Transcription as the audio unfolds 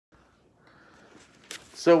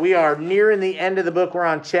So we are nearing the end of the book. We're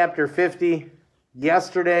on chapter 50.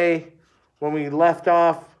 Yesterday, when we left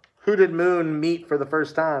off, who did Moon meet for the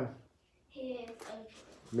first time? His uncle.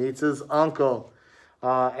 Meets his uncle.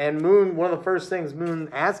 And Moon, one of the first things Moon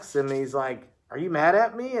asks him, he's like, "Are you mad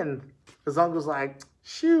at me?" And his uncle's like,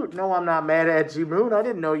 "Shoot, no, I'm not mad at you, Moon. I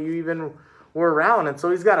didn't know you even were around." And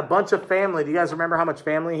so he's got a bunch of family. Do you guys remember how much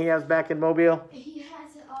family he has back in Mobile? He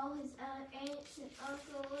has all his aunts and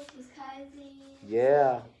uncles, his cousins.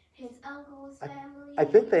 Yeah. His uncle's family. I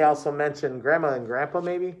think they also mentioned Grandma and Grandpa,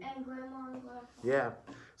 maybe? And Grandma and Grandpa. Yeah.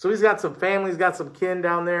 So he's got some family, he's got some kin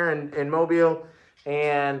down there in Mobile,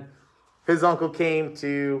 and his uncle came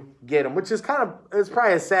to get him, which is it's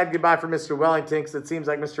probably a sad goodbye for Mr. Wellington, because it seems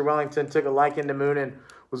like Mr. Wellington took a liking to Moon and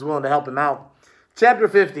was willing to help him out. Chapter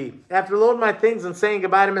 50. After loading my things and saying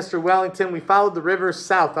goodbye to Mr. Wellington, we followed the river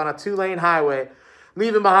south on a 2-lane highway,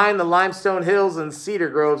 leaving behind the limestone hills and cedar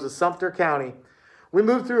groves of Sumter County. We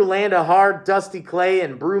moved through a land of hard, dusty clay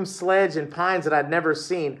and broom sledge and pines that I'd never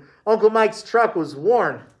seen. Uncle Mike's truck was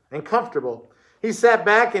worn and comfortable. He sat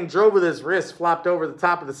back and drove with his wrists flopped over the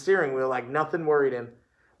top of the steering wheel like nothing worried him.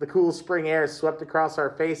 The cool spring air swept across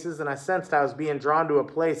our faces, and I sensed I was being drawn to a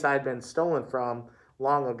place I had been stolen from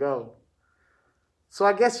long ago. "So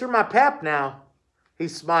I guess you're my pap now." He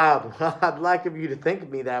smiled. "Well, I'd like of you to think of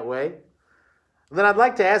me that way." "Then I'd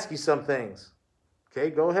like to ask you some things." "Okay,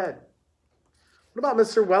 go ahead." "What about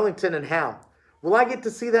Mr. Wellington and Hal? Will I get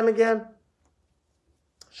to see them again?"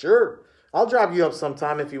 "Sure. I'll drive you up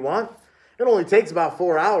sometime if you want. It only takes about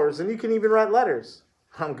 4 hours, and you can even write letters."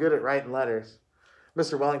 "I'm good at writing letters."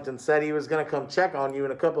 "Mr. Wellington said he was going to come check on you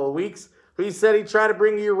in a couple of weeks, but he said he'd try to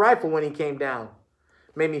bring you your rifle when he came down."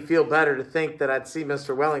 Made me feel better to think that I'd see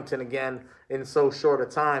Mr. Wellington again in so short a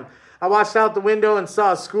time. I watched out the window and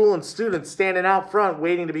saw school and students standing out front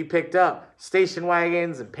waiting to be picked up. Station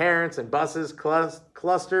wagons and parents and buses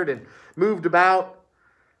clustered and moved about.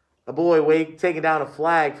 A boy taking down a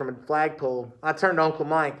flag from a flagpole. I turned to Uncle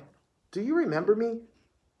Mike. "Do you remember me?"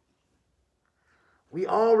 "We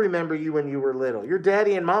all remember you when you were little. Your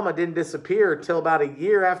daddy and mama didn't disappear until about a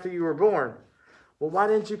year after you were born." "Well, why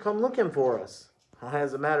didn't you come looking for us?"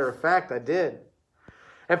 "As a matter of fact, I did.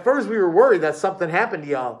 At first, we were worried that something happened to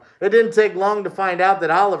y'all. It didn't take long to find out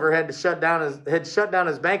that Oliver had shut down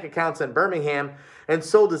his bank accounts in Birmingham and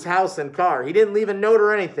sold his house and car. He didn't leave a note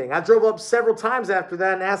or anything. I drove up several times after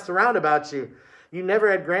that and asked around about you. You never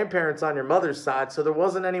had grandparents on your mother's side, so there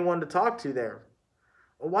wasn't anyone to talk to there."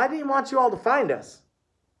 "Well, why did he want you all to find us?"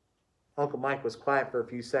 Uncle Mike was quiet for a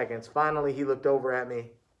few seconds. Finally, he looked over at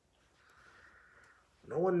me.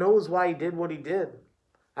 "No one knows why he did what he did.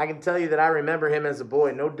 I can tell you that I remember him as a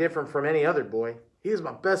boy, no different from any other boy. He was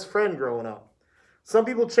my best friend growing up. Some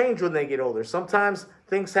people change when they get older. Sometimes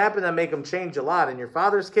things happen that make them change a lot. In your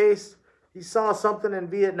father's case, he saw something in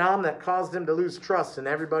Vietnam that caused him to lose trust in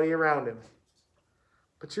everybody around him.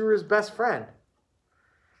 But you were his best friend.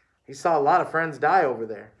 He saw a lot of friends die over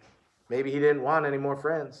there. Maybe he didn't want any more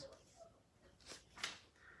friends."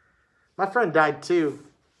 "My friend died too,"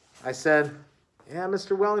 I said. "Yeah,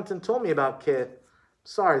 Mr. Wellington told me about Kit.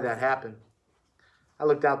 Sorry that happened." I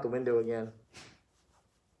looked out the window again.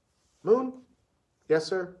 "Moon?" "Yes,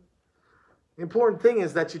 sir?" "The important thing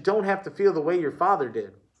is that you don't have to feel the way your father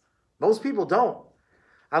did. Most people don't."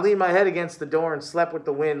 I leaned my head against the door and slept with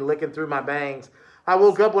the wind licking through my bangs. I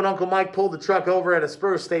woke up when Uncle Mike pulled the truck over at a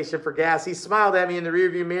spur station for gas. He smiled at me in the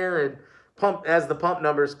rearview mirror and pumped as the pump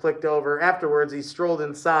numbers clicked over. Afterwards, he strolled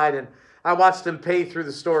inside and I watched him pay through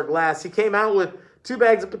the store glass. He came out with 2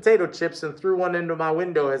 bags of potato chips and threw one into my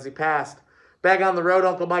window as he passed. Back on the road,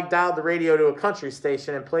 Uncle Mike dialed the radio to a country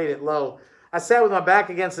station and played it low. I sat with my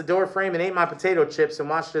back against the door frame and ate my potato chips and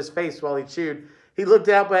watched his face while he chewed. He looked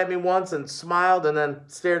up at me once and smiled and then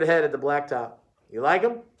stared ahead at the blacktop. "You like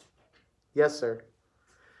him?" "Yes, sir."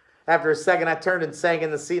 After a second, I turned and sank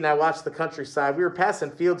in the seat and I watched the countryside. We were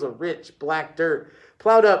passing fields of rich, black dirt,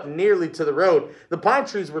 plowed up nearly to the road. The pine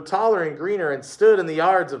trees were taller and greener and stood in the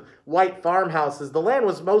yards of white farmhouses. The land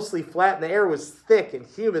was mostly flat and the air was thick and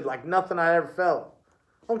humid like nothing I ever felt.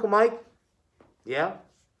 "Uncle Mike?" "Yeah?"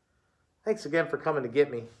 "Thanks again for coming to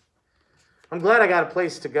get me. I'm glad I got a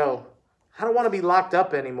place to go. I don't want to be locked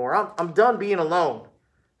up anymore. I'm done being alone."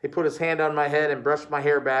 He put his hand on my head and brushed my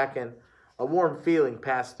hair back, and a warm feeling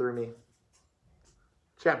passed through me.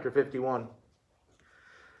 Chapter 51.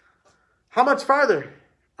 "How much farther?"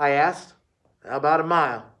 I asked. "About a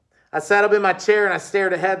mile." I sat up in my chair and I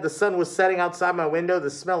stared ahead. The sun was setting outside my window. The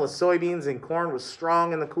smell of soybeans and corn was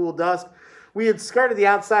strong in the cool dusk. We had skirted the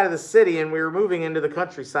outside of the city and we were moving into the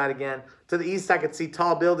countryside again. To the east, I could see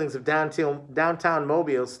tall buildings of downtown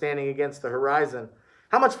Mobile standing against the horizon.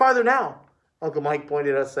 "How much farther now?" Uncle Mike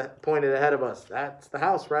pointed ahead of us. That's the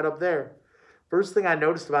house right up there. First thing I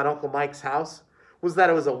noticed about Uncle Mike's house was that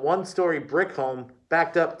it was a one-story brick home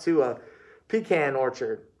backed up to a pecan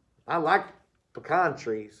orchard. I like pecan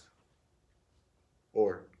trees.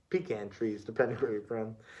 Or pecan trees, depending where you're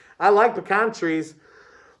from. I like pecan trees.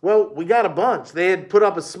 Well, we got a bunch. They had put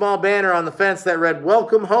up a small banner on the fence that read,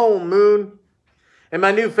 "Welcome home, Moon." And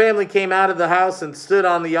my new family came out of the house and stood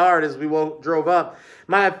on the yard as we drove up.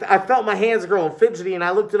 I felt my hands growing fidgety, and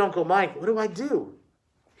I looked at Uncle Mike. What do I do?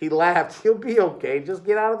 He laughed. "You'll be okay. Just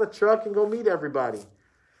get out of the truck and go meet everybody."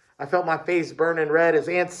 I felt my face burning red as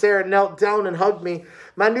Aunt Sarah knelt down and hugged me.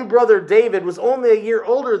 My new brother David was only a year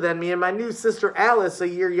older than me, and my new sister Alice a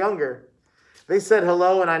year younger. They said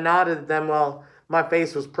hello, and I nodded at them while my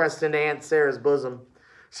face was pressed into Aunt Sarah's bosom.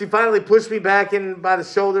 She finally pushed me back in by the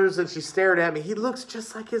shoulders, and she stared at me. "He looks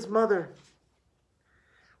just like his mother."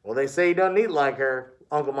 "Well, they say he doesn't eat like her,"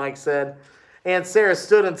 Uncle Mike said. Aunt Sarah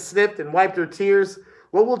stood and sniffed and wiped her tears.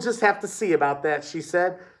 "Well, we'll just have to see about that," she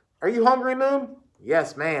said. "Are you hungry, Moon?"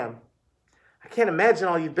 "Yes, ma'am." "I can't imagine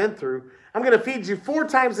all you've been through. I'm going to feed you 4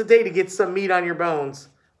 times a day to get some meat on your bones."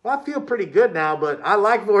 "Well, I feel pretty good now, but I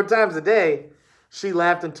like 4 times a day." She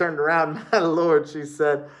laughed and turned around. "My Lord," she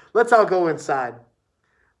said. "Let's all go inside."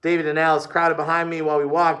 David and Alice crowded behind me while we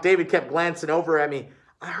walked. David kept glancing over at me.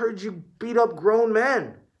 "I heard you beat up grown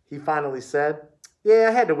men," he finally said. "Yeah,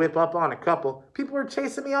 I had to whip up on a couple. People were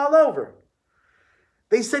chasing me all over."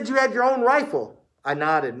 "They said you had your own rifle." I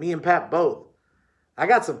nodded. "Me and Pat both." "I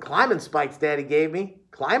got some climbing spikes Daddy gave me."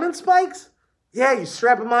 "Climbing spikes?" "Yeah, you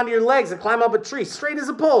strap them onto your legs and climb up a tree straight as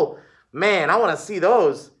a pole." "Man, I want to see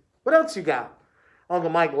those." "What else you got?" Uncle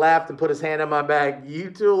Mike laughed and put his hand on my bag.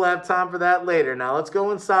 "You two will have time for that later. Now let's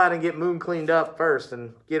go inside and get Moon cleaned up first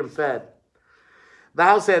and get him fed." The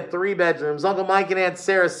house had 3 bedrooms. Uncle Mike and Aunt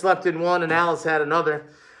Sarah slept in one and Alice had another.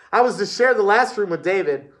 I was to share the last room with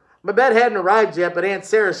David. My bed hadn't arrived yet, but Aunt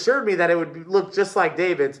Sarah assured me that it would look just like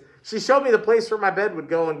David's. She showed me the place where my bed would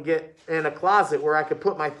go and get in a closet where I could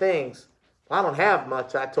put my things. "I don't have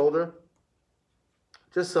much," I told her.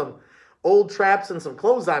 "Just some old traps and some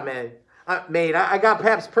clothes I made. I got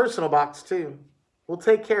Pap's personal box, too." "We'll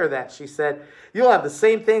take care of that," she said. "You'll have the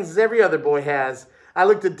same things as every other boy has." I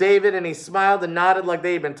looked at David, and he smiled and nodded like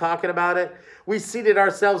they had been talking about it. We seated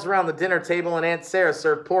ourselves around the dinner table, and Aunt Sarah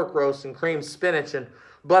served pork roast and creamed spinach and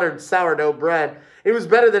buttered sourdough bread. It was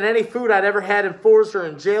better than any food I'd ever had in Forest or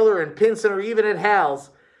in jail or in Pinson or even at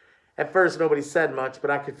Hal's. At first, nobody said much,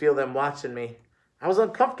 but I could feel them watching me. I was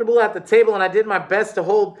uncomfortable at the table, and I did my best to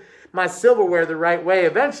hold my silverware the right way.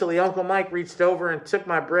 Eventually, Uncle Mike reached over and took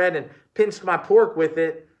my bread and pinched my pork with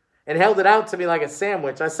it and held it out to me like a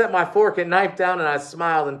sandwich. I set my fork and knife down, and I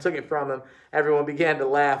smiled and took it from him. Everyone began to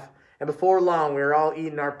laugh, and before long, we were all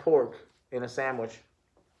eating our pork in a sandwich.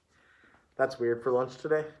 That's weird for lunch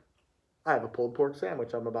today. I have a pulled pork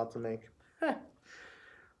sandwich I'm about to make.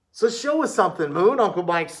 "So show us something, Moon," Uncle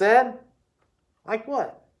Mike said. "Like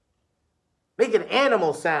what?" "Make an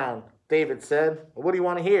animal sound," David said. "Well, what do you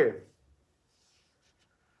want to hear?"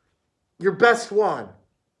 "Your best one."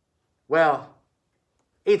 "Well,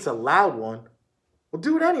 it's a loud one." "Well,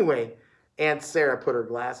 do it anyway." Aunt Sarah put her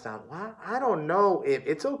glass down. "Well, I don't know if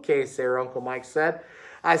it's okay, Sarah," Uncle Mike said.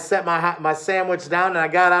 I set my sandwich down and I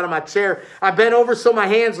got out of my chair. I bent over so my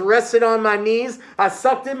hands rested on my knees. I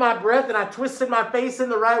sucked in my breath and I twisted my face in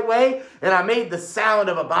the right way, and I made the sound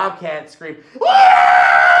of a bobcat scream. Woo!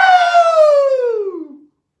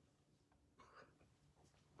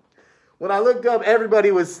 When I looked up,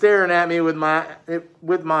 everybody was staring at me with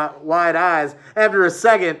my wide eyes. After a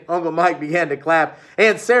second, Uncle Mike began to clap.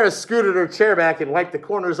 Aunt Sarah scooted her chair back and wiped the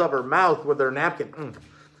corners of her mouth with her napkin.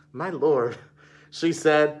 My Lord, she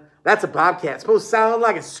said. That's a bobcat. It's supposed to sound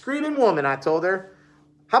like a screaming woman, I told her.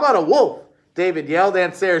 How about a wolf? David yelled.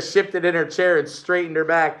 Aunt Sarah shifted in her chair and straightened her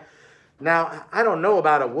back. Now, I don't know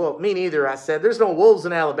about a wolf. Me neither, I said. There's no wolves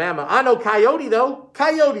in Alabama. I know coyote, though.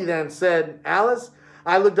 Coyote, then, said Alice.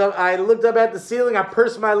 I looked up at the ceiling, I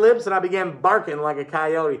pursed my lips, and I began barking like a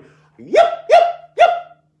coyote. Yip, yip, yip.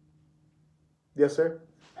 Yes, sir?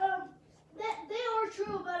 They are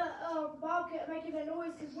true about a bobcat making that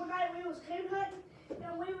noise, because one night we was coon hunting,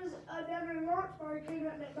 and we was down in Lawrenceburg coon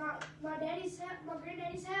hunting at my granddaddy's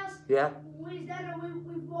house. Yeah. We was down there, we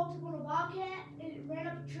walked up on a bobcat, and it ran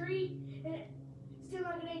up a tree, and it seemed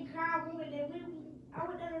like it didn't cry a moment, and I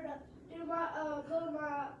went down there to do blow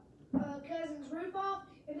my cousin's roof off,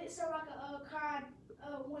 and it sounded like a crying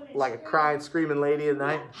woman. Like a crying, screaming lady at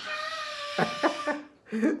night?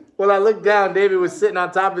 When I looked down, David was sitting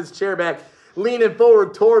on top of his chair back, leaning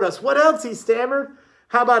forward toward us. What else? He stammered.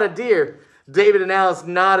 How about a deer? David and Alice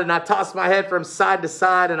nodded, and I tossed my head from side to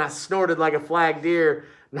side, and I snorted like a flagged deer.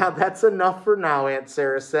 Now that's enough for now, Aunt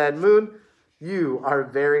Sarah said. Moon, you are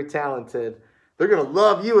very talented. They're going to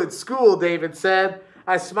love you at school, David said.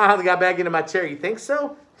 I smiled and got back into my chair. You think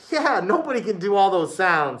so? Yeah, nobody can do all those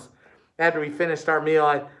sounds. After we finished our meal,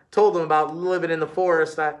 I told them about living in the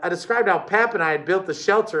forest. I described how Pap and I had built the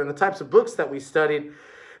shelter and the types of books that we studied.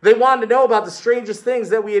 They wanted to know about the strangest things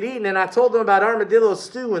that we had eaten, and I told them about armadillo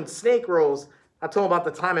stew and snake rolls. I told them about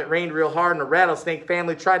the time it rained real hard and a rattlesnake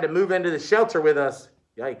family tried to move into the shelter with us.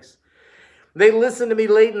 Yikes. They listened to me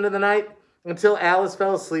late into the night until Alice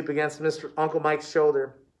fell asleep against Uncle Mike's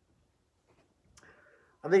shoulder.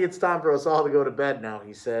 I think it's time for us all to go to bed now,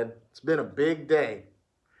 he said. It's been a big day.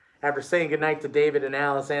 After saying goodnight to David and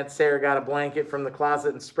Alice, Aunt Sarah got a blanket from the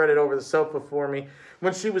closet and spread it over the sofa for me.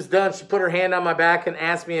 When she was done, she put her hand on my back and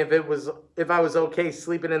asked me if I was okay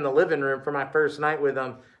sleeping in the living room for my first night with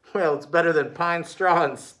them. Well, it's better than pine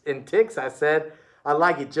straw and ticks, I said. I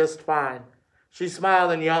like it just fine. She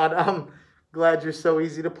smiled and yawned. I'm glad you're so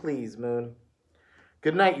easy to please, Moon.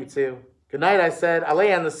 Good night, you two. Good night, I said. I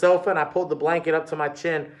lay on the sofa and I pulled the blanket up to my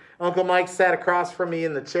chin. Uncle Mike sat across from me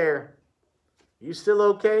in the chair. You still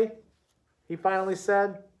okay? He finally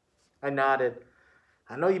said. I nodded.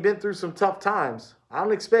 I know you've been through some tough times. I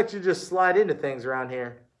don't expect you to just slide into things around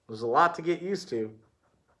here. There's a lot to get used to.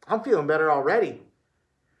 I'm feeling better already. It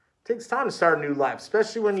takes time to start a new life,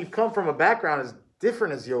 especially when you've come from a background as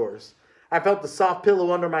different as yours. I felt the soft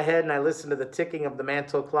pillow under my head and I listened to the ticking of the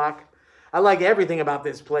mantel clock. I like everything about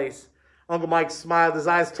this place. Uncle Mike smiled. His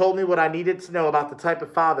eyes told me what I needed to know about the type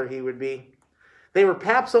of father he would be. They were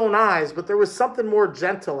Pap's own eyes, but there was something more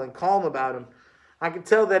gentle and calm about him. I could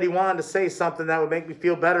tell that he wanted to say something that would make me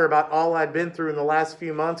feel better about all I'd been through in the last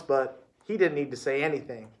few months, but he didn't need to say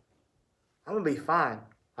anything. I'm going to be fine,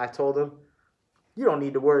 I told him. You don't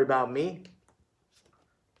need to worry about me.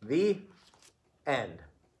 The end.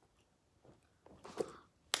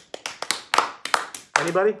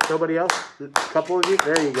 Anybody? Nobody else? A couple of you?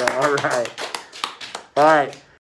 There you go. All right. All right.